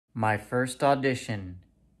My first audition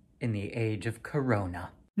in the age of Corona.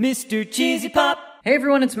 Mr. Cheesy Pop! Hey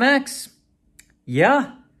everyone, it's Max.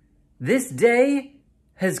 Yeah, this day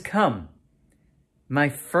has come. My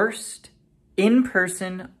first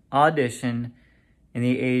in-person audition in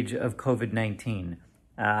the age of COVID-19.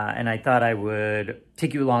 And I thought I would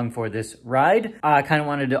take you along for this ride. I kind of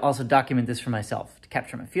wanted to also document this for myself, to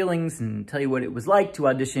capture my feelings and tell you what it was like to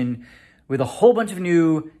audition with a whole bunch of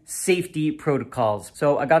new safety protocols.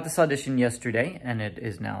 So I got this audition yesterday, and it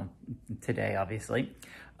is now today, obviously.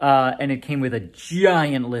 And it came with a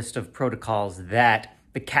giant list of protocols that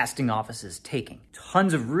the casting office is taking.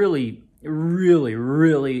 Tons of really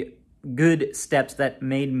good steps that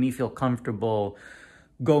made me feel comfortable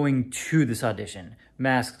going to this audition.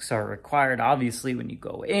 Masks are required, obviously, when you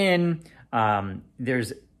go in.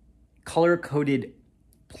 There's color-coded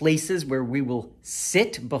places where we will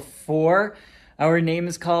sit before our name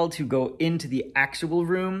is called to go into the actual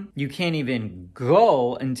room. You can't even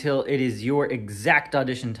go until it is your exact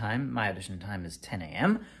audition time. My audition time is 10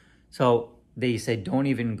 a.m. So they said don't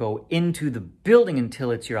even go into the building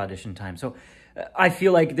until it's your audition time. So I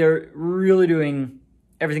feel like they're really doing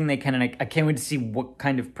everything they can, and I can't wait to see what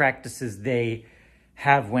kind of practices they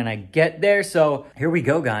have when I get there. So here we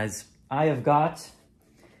go, guys. I have got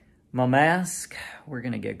my mask. We're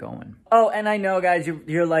gonna get going. Oh, and I know, guys,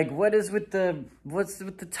 you're like, what's with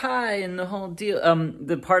the tie and the whole deal?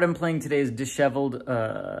 The part I'm playing today is disheveled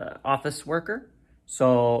office worker.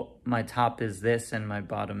 So my top is this and my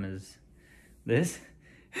bottom is this.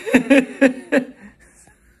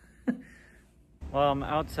 Well, I'm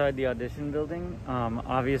outside the audition building.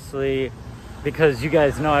 Obviously, because you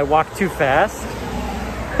guys know I walked too fast.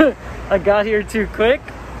 I got here too quick.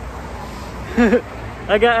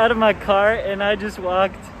 I got out of my car and I just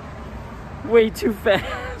walked way too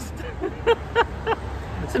fast.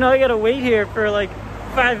 So now I gotta wait here for like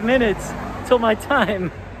 5 minutes till my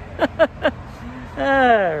time.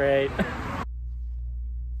 All right.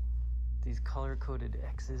 These color-coded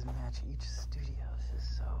X's match each studio. This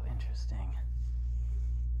is so interesting.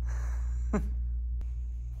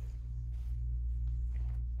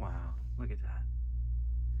 Wow, look at that.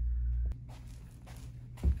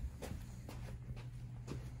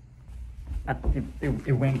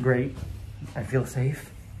 It went great. I feel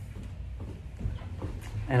safe.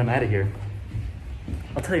 And I'm out of here.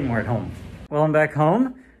 I'll tell you more at home. Well, I'm back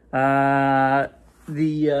home. Yeah,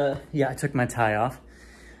 I took my tie off.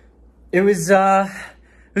 It was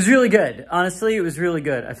really good. Honestly, it was really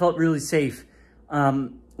good. I felt really safe.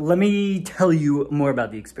 Let me tell you more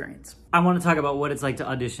about the experience. I want to talk about what it's like to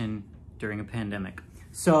audition during a pandemic.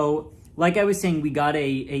 So, like I was saying, we got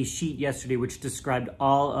a sheet yesterday which described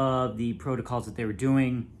all of the protocols that they were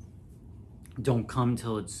doing. Don't come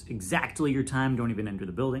till it's exactly your time. Don't even enter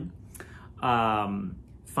the building. Find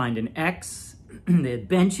an X. They had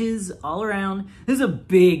benches all around. This is a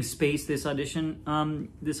big space, this audition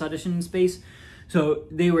space. So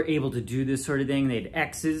they were able to do this sort of thing. They had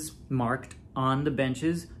X's marked on the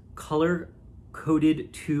benches,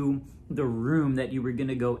 color-coded to the room that you were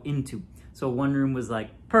gonna go into. So one room was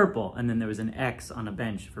like purple, and then there was an X on a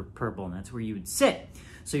bench for purple, and that's where you would sit.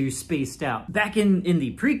 So you're spaced out. Back in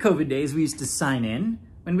the pre-COVID days, we used to sign in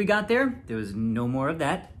when we got there. There was no more of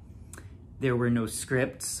that. There were no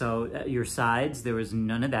scripts, so your sides, there was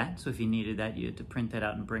none of that. So if you needed that, you had to print that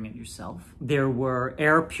out and bring it yourself. There were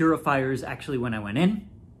air purifiers actually when I went in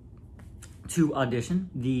to audition.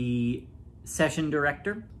 The session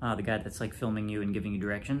director, the guy that's like filming you and giving you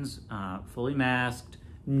directions, fully masked,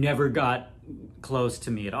 never got close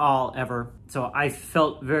to me at all, ever. So I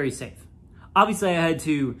felt very safe. Obviously, I had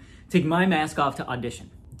to take my mask off to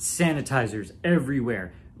audition. Sanitizers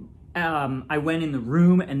everywhere. I went in the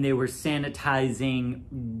room and they were sanitizing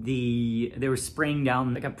they were spraying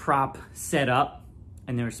down like a prop set up,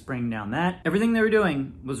 and they were spraying down that. Everything they were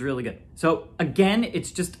doing was really good. So again,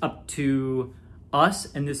 it's just up to us,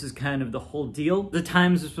 and this is kind of the whole deal. The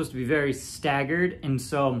times are supposed to be very staggered, and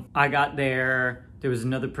so I got there. There was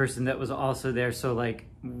another person that was also there. So like,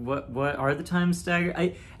 what are the times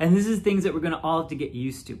staggered? And this is things that we're gonna all have to get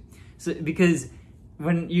used to. So because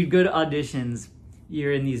when you go to auditions,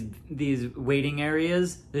 you're in these waiting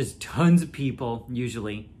areas. There's tons of people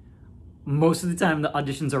usually. Most of the time the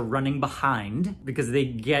auditions are running behind because they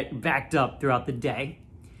get backed up throughout the day.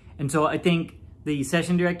 And so I think the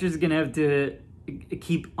session director is gonna have to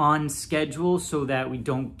keep on schedule so that we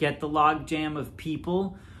don't get the log jam of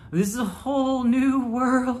people. This is a whole new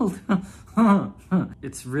world.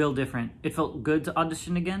 It's real different. It felt good to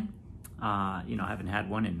audition again. You know, I haven't had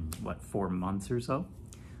one in, what, 4 months or so.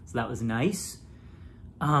 So that was nice.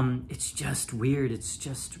 It's just weird. It's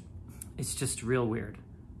just real weird.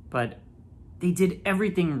 but they did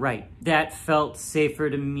everything right. That felt safer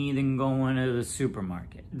to me than going to the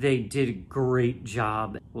supermarket. They did a great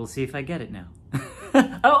job. We'll see if I get it now.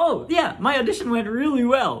 Oh, yeah, my audition went really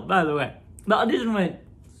well, by the way. The audition went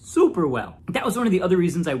super well. That was one of the other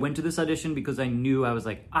reasons I went to this audition, because I knew, I was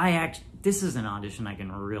like, this is an audition I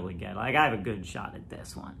can really get. Like, I have a good shot at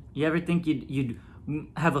this one. You ever think you'd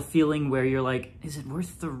have a feeling where you're like, is it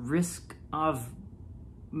worth the risk of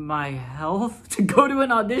my health to go to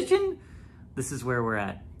an audition? This is where we're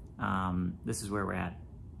at. This is where we're at.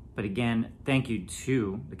 But again, thank you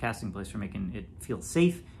to the casting place for making it feel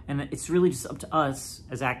safe. And it's really just up to us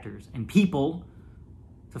as actors and people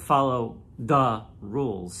to follow the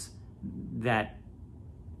rules that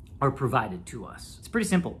are provided to us. It's pretty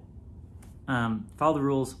simple. Follow the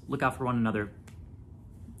rules, look out for one another,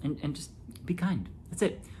 and just be kind. That's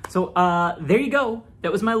it. So there you go.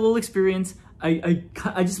 That was my little experience. I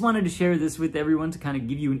just wanted to share this with everyone to kind of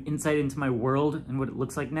give you an insight into my world and what it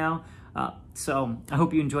looks like now. So I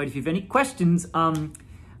hope you enjoyed. If you have any questions,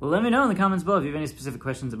 let me know in the comments below if you have any specific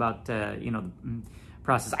questions about, you know, the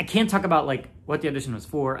process. I can't talk about like what the audition was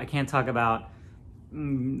for. I can't talk about,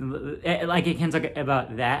 I can't talk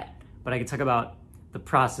about that, but I can talk about the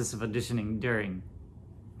process of auditioning during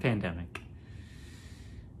pandemic.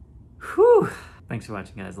 Whew. Thanks for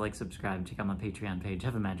watching, guys. Like, subscribe, check out my Patreon page.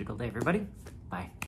 Have a magical day, everybody. Bye.